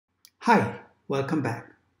Hi, welcome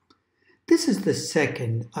back. This is the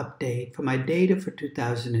second update for my data for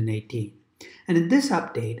 2018. And in this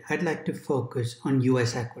update, I'd like to focus on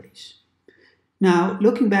US equities. Now,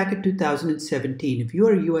 looking back at 2017, if you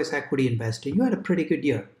are a US equity investor, you had a pretty good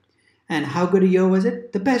year. And how good a year was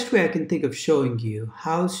it? The best way I can think of showing you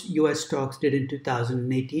how US stocks did in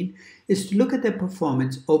 2018 is to look at their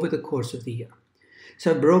performance over the course of the year. So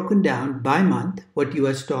I've broken down by month what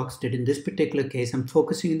US stocks did. In this particular case, I'm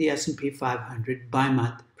focusing on the S&P 500 by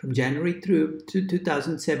month from January through to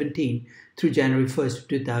 2017 through January 1st of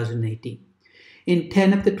 2018. In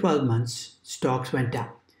 10 of the 12 months, stocks went down.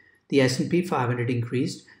 The S&P 500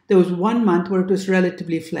 increased. There was 1 month where it was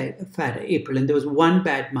relatively flat, April, and there was one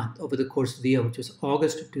bad month over the course of the year, which was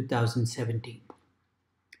August of 2017.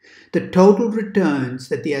 The total returns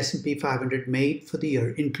that the S&P 500 made for the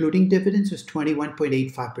year, including dividends, was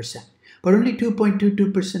 21.85%. But only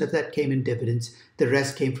 2.22% of that came in dividends. The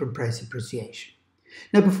rest came from price appreciation.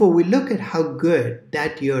 Now, before we look at how good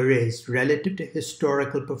that year is relative to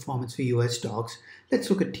historical performance for US stocks, let's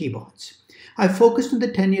look at T-bonds. I focused on the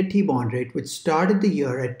 10-year T-bond rate, which started the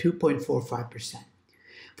year at 2.45%.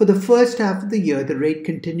 For the first half of the year, the rate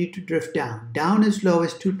continued to drift down as low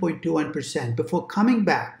as 2.21% before coming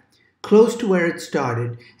back close to where it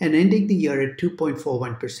started and ending the year at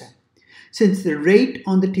 2.41%. Since the rate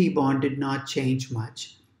on the T-bond did not change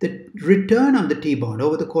much, the return on the T-bond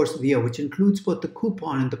over the course of the year, which includes both the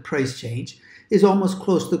coupon and the price change, is almost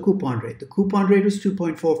close to the coupon rate. The coupon rate was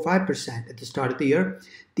 2.45% at the start of the year.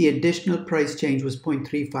 The additional price change was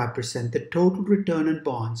 0.35%. The total return on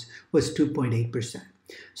bonds was 2.8%.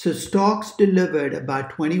 So stocks delivered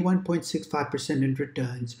about 21.65% in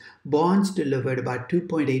returns. Bonds delivered about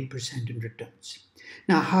 2.8% in returns.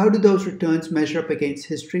 Now, how do those returns measure up against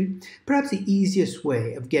history? Perhaps the easiest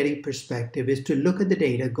way of getting perspective is to look at the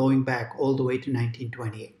data going back all the way to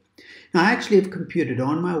 1928. Now, I actually have computed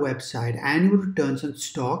on my website annual returns on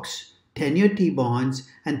stocks, 10-year T-bonds,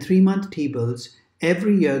 and 3-month T-bills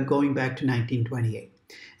every year going back to 1928.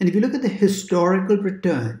 And if you look at the historical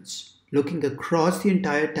returns, looking across the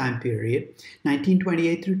entire time period,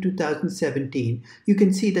 1928 through 2017, you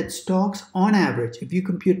can see that stocks on average, if you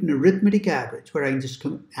compute an arithmetic average, where I can just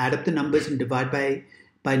add up the numbers and divide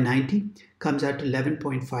by 90, comes out to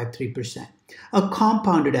 11.53%. A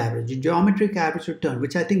compounded average, a geometric average return,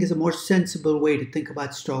 which I think is a more sensible way to think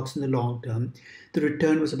about stocks in the long term, the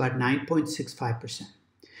return was about 9.65%.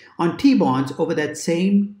 On T-bonds, over that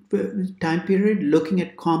same time period, looking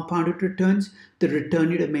at compounded returns, the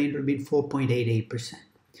return you'd have made would have been 4.88%.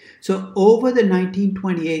 So over the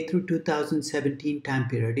 1928 through 2017 time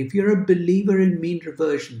period, if you're a believer in mean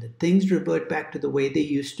reversion, that things revert back to the way they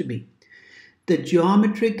used to be, the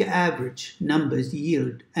geometric average numbers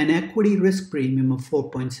yield an equity risk premium of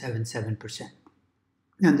 4.77%.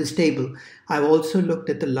 Now, in this table, I've also looked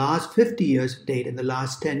at the last 50 years of data and the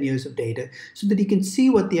last 10 years of data so that you can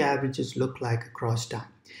see what the averages look like across time.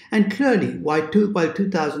 And clearly, while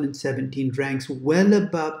 2017 ranks well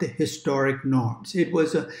above the historic norms, it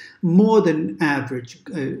was a more than average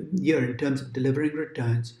year in terms of delivering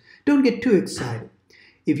returns. Don't get too excited.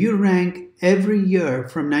 If you rank every year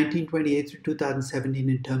from 1928 through 2017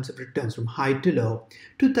 in terms of returns from high to low,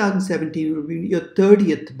 2017 will be your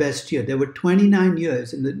 30th best year. There were 29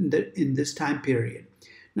 years in this time period,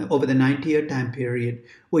 now, over the 90-year time period,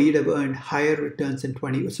 where you'd have earned higher returns than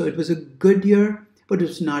 20. So it was a good year, but it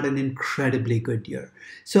was not an incredibly good year.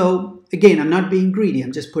 So again, I'm not being greedy.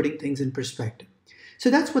 I'm just putting things in perspective.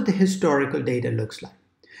 So that's what the historical data looks like.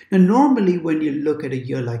 Now, normally when you look at a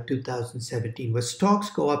year like 2017, where stocks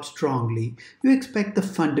go up strongly, you expect the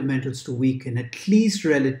fundamentals to weaken, at least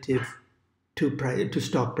relative to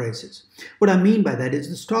stock prices. What I mean by that is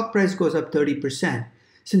the stock price goes up 30%.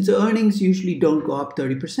 Since earnings usually don't go up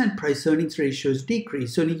 30%, price-earnings ratios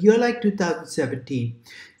decrease. So in a year like 2017,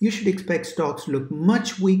 you should expect stocks to look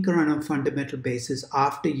much weaker on a fundamental basis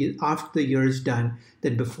after the year is done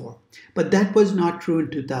than before. But that was not true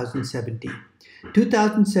in 2017.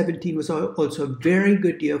 2017 was also a very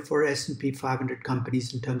good year for S&P 500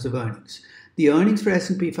 companies in terms of earnings. The earnings for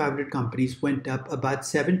S&P 500 companies went up about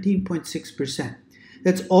 17.6%.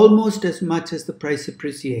 That's almost as much as the price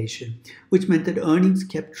appreciation, which meant that earnings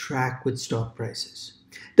kept track with stock prices.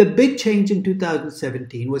 The big change in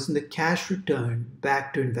 2017 was in the cash return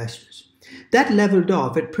back to investors. That leveled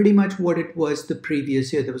off at pretty much what it was the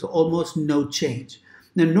previous year. There was almost no change.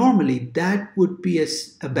 Now, normally that would be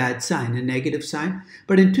a bad sign, a negative sign,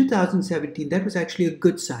 but in 2017, that was actually a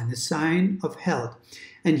good sign, a sign of health.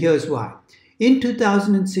 And here's why. In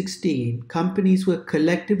 2016, companies were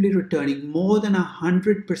collectively returning more than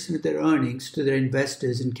 100% of their earnings to their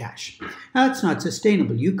investors in cash. Now, that's not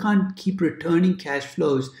sustainable. You can't keep returning cash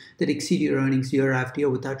flows that exceed your earnings year after year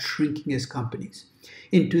without shrinking as companies.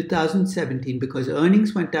 In 2017, because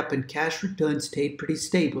earnings went up and cash returns stayed pretty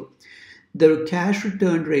stable, the cash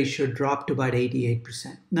return ratio dropped to about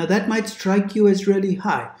 88%. Now, that might strike you as really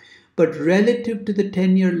high, but relative to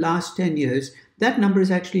the last 10 years, that number is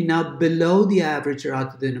actually now below the average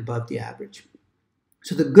rather than above the average.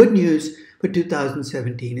 So the good news for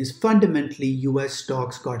 2017 is fundamentally US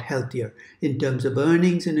stocks got healthier in terms of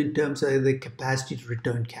earnings and in terms of the capacity to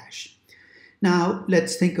return cash. Now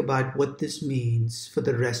let's think about what this means for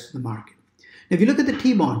the rest of the market. Now, if you look at the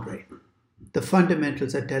T-bond rate, the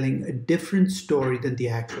fundamentals are telling a different story than the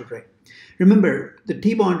actual rate. Remember, the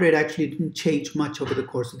T-bond rate actually didn't change much over the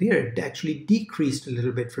course of the year. It actually decreased a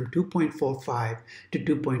little bit from 2.45 to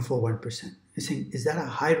 2.41%. You're saying, is that a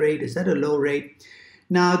high rate? Is that a low rate?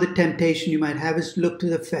 Now, the temptation you might have is to look to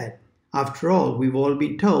the Fed. After all, we've all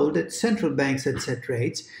been told that central banks had set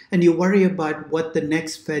rates, and you worry about what the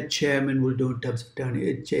next Fed chairman will do in terms of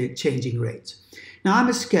changing rates. Now, I'm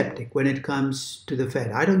a skeptic when it comes to the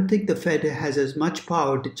Fed. I don't think the Fed has as much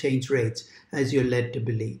power to change rates as you're led to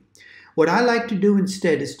believe. What I like to do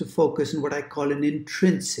instead is to focus on what I call an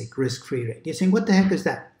intrinsic risk-free rate. You're saying, what the heck is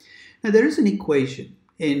that? Now, there is an equation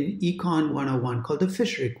in Econ 101 called the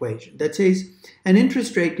Fisher equation that says an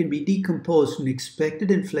interest rate can be decomposed from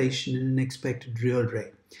expected inflation and an expected real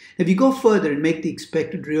rate. If you go further and make the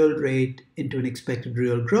expected real rate into an expected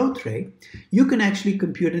real growth rate, you can actually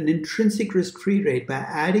compute an intrinsic risk-free rate by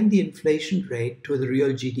adding the inflation rate to the real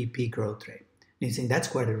GDP growth rate. And you're saying that's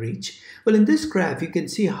quite a reach. Well, in this graph, you can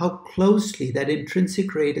see how closely that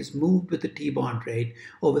intrinsic rate has moved with the T-bond rate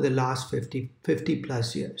over the last 50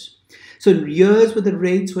 plus years. So in years where the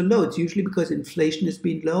rates were low, it's usually because inflation has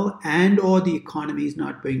been low and or the economy is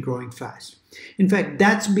not been growing fast. In fact,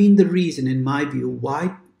 that's been the reason, in my view,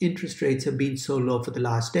 why interest rates have been so low for the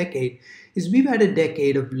last decade, is we've had a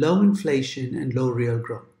decade of low inflation and low real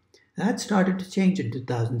growth. That started to change in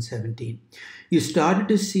 2017. You started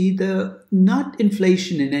to see not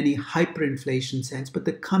inflation in any hyperinflation sense, but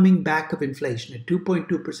the coming back of inflation, a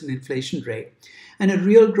 2.2% inflation rate, and a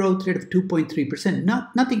real growth rate of 2.3%.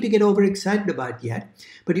 Nothing to get overexcited about yet,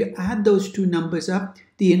 but you add those two numbers up,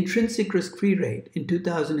 the intrinsic risk-free rate in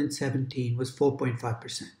 2017 was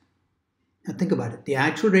 4.5%. Now think about it. The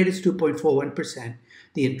actual rate is 2.41%.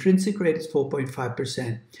 The intrinsic rate is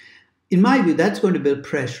 4.5%. In my view, that's going to build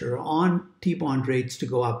pressure on T-bond rates to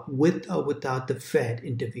go up with or without the Fed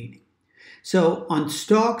intervening. So on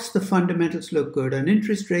stocks, the fundamentals look good. On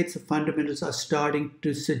interest rates, the fundamentals are starting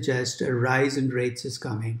to suggest a rise in rates is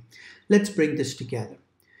coming. Let's bring this together.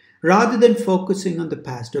 Rather than focusing on the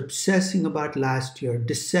past, obsessing about last year,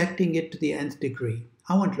 dissecting it to the nth degree,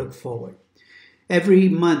 I want to look forward. Every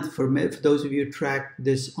month, for those of you who track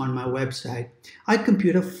this on my website, I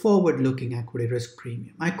compute a forward-looking equity risk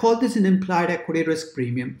premium. I call this an implied equity risk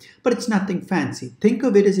premium, but it's nothing fancy. Think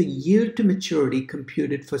of it as a yield to maturity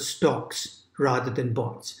computed for stocks rather than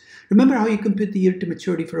bonds. Remember how you compute the yield to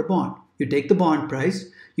maturity for a bond? You take the bond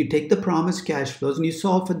price, you take the promised cash flows, and you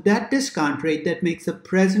solve for that discount rate that makes the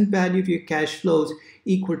present value of your cash flows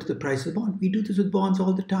equal to the price of the bond. We do this with bonds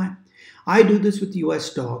all the time. I do this with US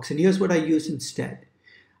stocks, and here's what I use instead.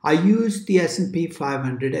 I use the S&P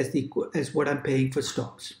 500 as what I'm paying for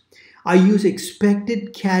stocks. I use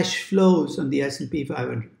expected cash flows on the S&P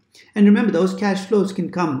 500. And remember, those cash flows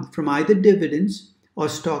can come from either dividends or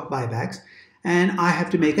stock buybacks, and I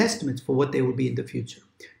have to make estimates for what they will be in the future.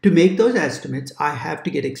 To make those estimates, I have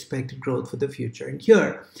to get expected growth for the future. And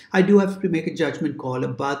here, I do have to make a judgment call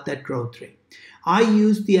about that growth rate. I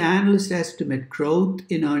use the analyst estimate growth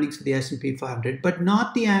in earnings for the S&P 500, but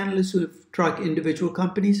not the analysts who track individual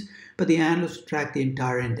companies, but the analysts who track the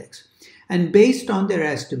entire index. And based on their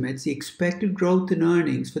estimates, the expected growth in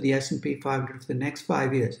earnings for the S&P 500 for the next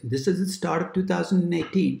 5 years, and this is the start of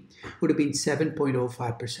 2018, would have been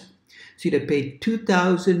 7.05%. So you'd have paid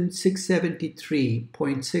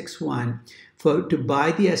 $2,673.61 to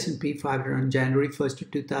buy the S&P 500 on January 1st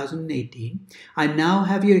of 2018. I now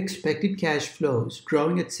have your expected cash flows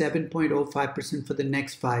growing at 7.05% for the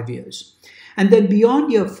next 5 years. And then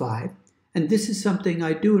beyond year 5, and this is something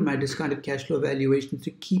I do in my discounted cash flow evaluation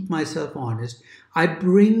to keep myself honest, I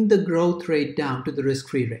bring the growth rate down to the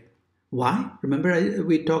risk-free rate. Why? Remember,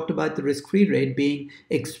 we talked about the risk-free rate being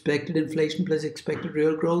expected inflation plus expected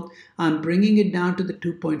real growth. I'm bringing it down to the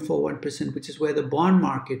 2.41%, which is where the bond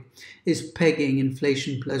market is pegging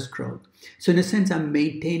inflation plus growth. So in a sense, I'm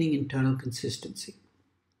maintaining internal consistency.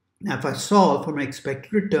 Now, if I solve for my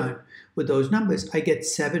expected return with those numbers, I get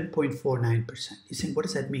 7.49%. You're saying, what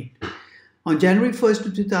does that mean? On January 1st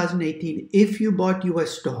of 2018, if you bought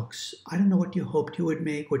US stocks, I don't know what you hoped you would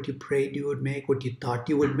make, what you prayed you would make, what you thought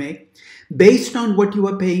you would make. Based on what you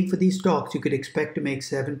were paying for these stocks, you could expect to make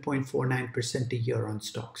 7.49% a year on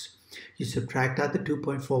stocks. You subtract out the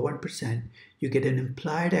 2.41%, you get an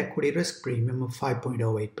implied equity risk premium of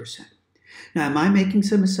 5.08%. Now, am I making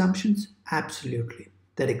some assumptions? Absolutely.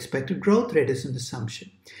 That expected growth rate is an assumption.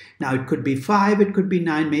 Now, it could be 5, it could be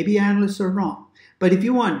 9, maybe analysts are wrong. But if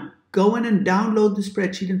you want, go in and download the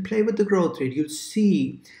spreadsheet and play with the growth rate. You'll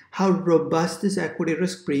see how robust this equity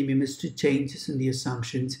risk premium is to changes in the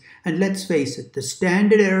assumptions. And let's face it, the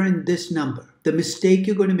standard error in this number, the mistake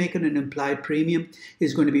you're going to make on an implied premium,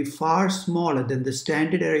 is going to be far smaller than the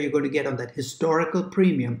standard error you're going to get on that historical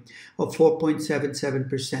premium of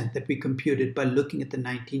 4.77% that we computed by looking at the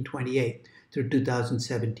 1928 through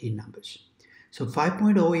 2017 numbers. So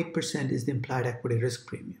 5.08% is the implied equity risk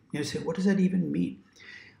premium. You say, what does that even mean?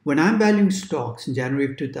 When I'm valuing stocks in January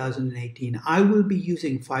of 2018, I will be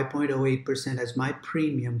using 5.08% as my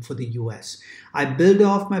premium for the US. I build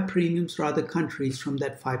off my premiums for other countries from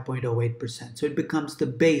that 5.08%. So it becomes the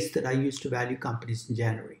base that I use to value companies in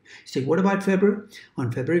January. You say, what about February?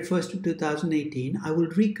 On February 1st of 2018, I will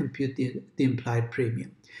recompute the implied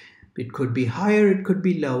premium. It could be higher, it could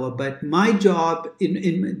be lower, but my job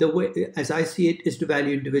in the way, as I see it, is to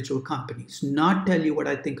value individual companies, not tell you what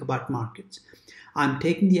I think about markets. I'm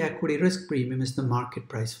taking the equity risk premium as the market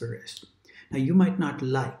price for risk. Now, you might not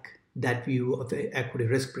like that view of equity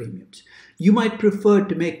risk premiums. You might prefer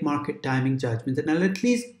to make market timing judgments, and I'll at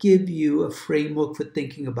least give you a framework for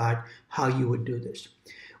thinking about how you would do this.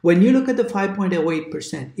 When you look at the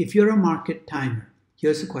 5.08%, if you're a market timer,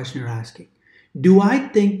 here's the question you're asking. Do I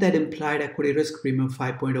think that implied equity risk premium of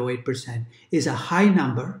 5.08% is a high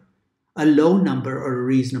number, a low number, or a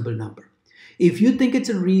reasonable number? If you think it's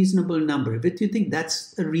a reasonable number, if you think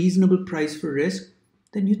that's a reasonable price for risk,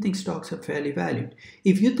 then you think stocks are fairly valued.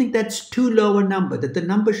 If you think that's too low a number, that the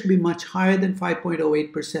number should be much higher than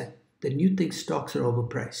 5.08%, then you think stocks are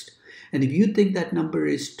overpriced. And if you think that number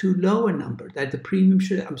is too low a number, that the premium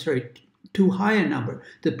should, too high a number,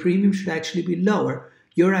 the premium should actually be lower,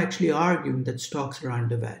 you're actually arguing that stocks are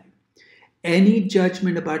undervalued. Any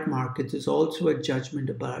judgment about markets is also a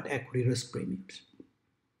judgment about equity risk premiums.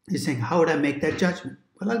 You're saying, how would I make that judgment?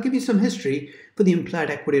 Well, I'll give you some history for the implied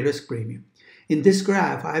equity risk premium. In this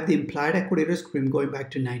graph, I have the implied equity risk premium going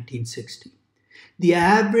back to 1960. The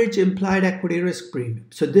average implied equity risk premium,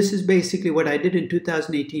 so this is basically what I did in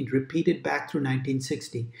 2018, repeated back through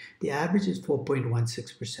 1960. The average is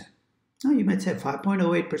 4.16%. Now, you might say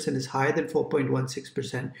 5.08% is higher than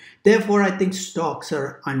 4.16%. Therefore, I think stocks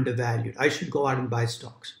are undervalued. I should go out and buy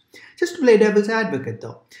stocks. Just to play devil's advocate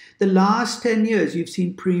though, the last 10 years you've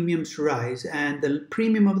seen premiums rise, and the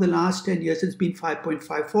premium of the last 10 years has been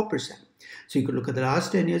 5.54%. So you could look at the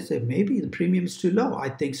last 10 years and say, maybe the premium is too low. I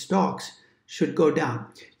think stocks should go down.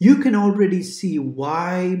 You can already see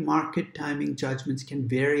why market timing judgments can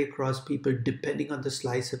vary across people depending on the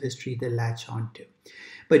slice of history they latch onto.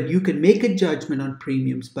 But you can make a judgment on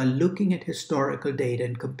premiums by looking at historical data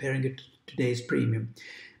and comparing it to today's premium.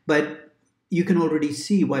 But you can already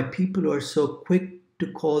see why people who are so quick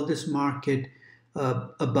to call this market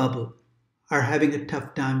a bubble are having a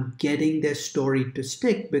tough time getting their story to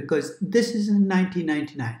stick, because this is in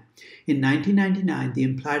 1999. In 1999, the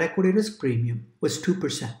implied equity risk premium was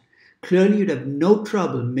 2%. Clearly, you'd have no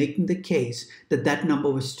trouble making the case that that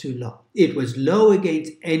number was too low. It was low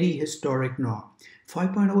against any historic norm.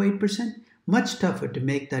 5.08%, much tougher to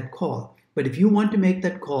make that call. But if you want to make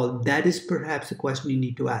that call, that is perhaps the question you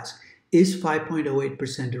need to ask. Is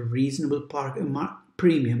 5.08% a reasonable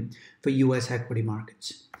premium for US equity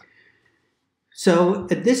markets? So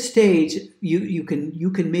at this stage, you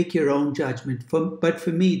can make your own judgment. But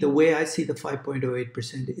for me, the way I see the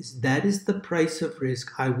 5.08% is that is the price of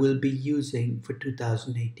risk I will be using for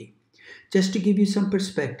 2018. Just to give you some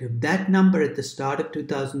perspective, that number at the start of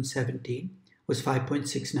 2017 was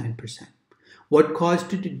 5.69%. What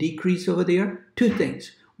caused it to decrease over the year? Two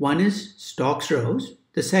things. One is stocks rose.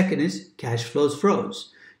 The second is cash flows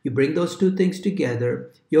froze. You bring those two things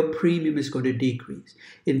together, your premium is going to decrease.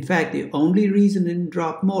 In fact, the only reason it didn't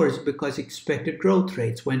drop more is because expected growth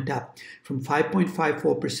rates went up from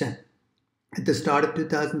 5.54% at the start of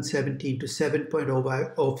 2017 to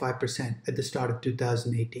 7.05% at the start of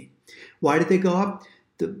 2018. Why did they go up?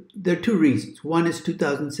 There are two reasons. One is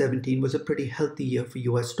 2017 was a pretty healthy year for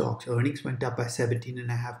US stocks. Earnings went up by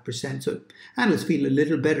 17.5%, so analysts feel a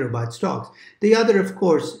little better about stocks. The other, of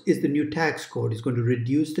course, is the new tax code. It's going to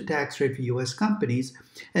reduce the tax rate for US companies,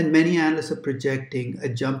 and many analysts are projecting a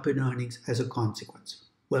jump in earnings as a consequence.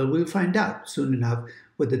 Well, we'll find out soon enough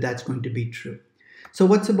whether that's going to be true. So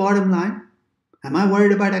what's the bottom line? Am I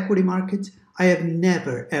worried about equity markets? I have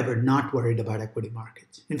never, ever not worried about equity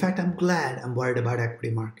markets. In fact, I'm glad I'm worried about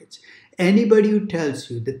equity markets. Anybody who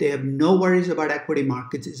tells you that they have no worries about equity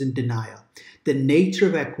markets is in denial. The nature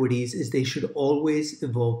of equities is they should always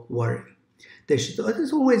evoke worry. There's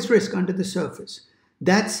always risk under the surface.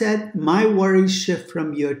 That said, my worries shift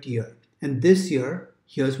from year to year. And this year,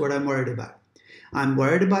 here's what I'm worried about. I'm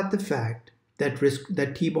worried about the fact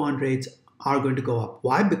that T-bond rates are going to go up.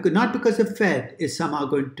 Why? Not because the Fed is somehow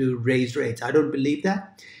going to raise rates. I don't believe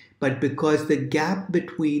that. But because the gap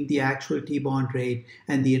between the actual T-bond rate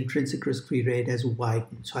and the intrinsic risk-free rate has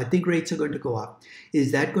widened. So I think rates are going to go up.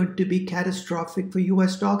 Is that going to be catastrophic for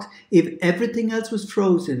US stocks? If everything else was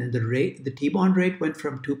frozen and the T-bond rate went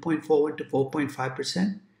from 2.41 to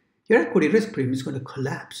 4.5%, your equity risk premium is going to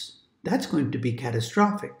collapse. That's going to be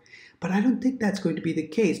catastrophic. But I don't think that's going to be the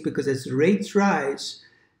case, because as rates rise,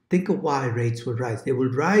 think of why rates will rise. They will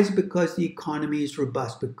rise because the economy is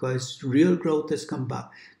robust, because real growth has come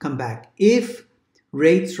back. If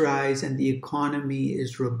rates rise and the economy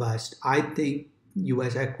is robust, I think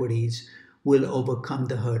US equities will overcome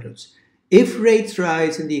the hurdles. If rates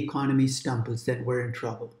rise and the economy stumbles, then we're in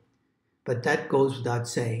trouble. But that goes without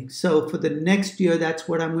saying. So for the next year, that's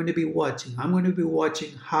what I'm going to be watching. I'm going to be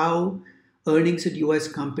watching how earnings at US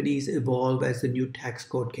companies evolve as the new tax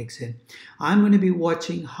code kicks in. I'm going to be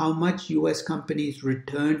watching how much US companies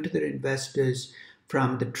return to their investors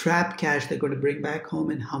from the trapped cash they're going to bring back home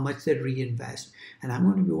and how much they reinvest. And I'm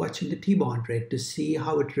going to be watching the T-bond rate to see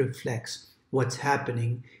how it reflects what's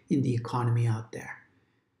happening in the economy out there.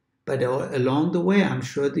 But along the way, I'm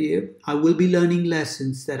sure I will be learning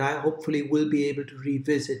lessons that I hopefully will be able to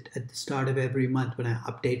revisit at the start of every month when I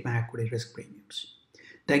update my equity risk premiums.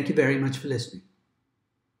 Thank you very much for listening.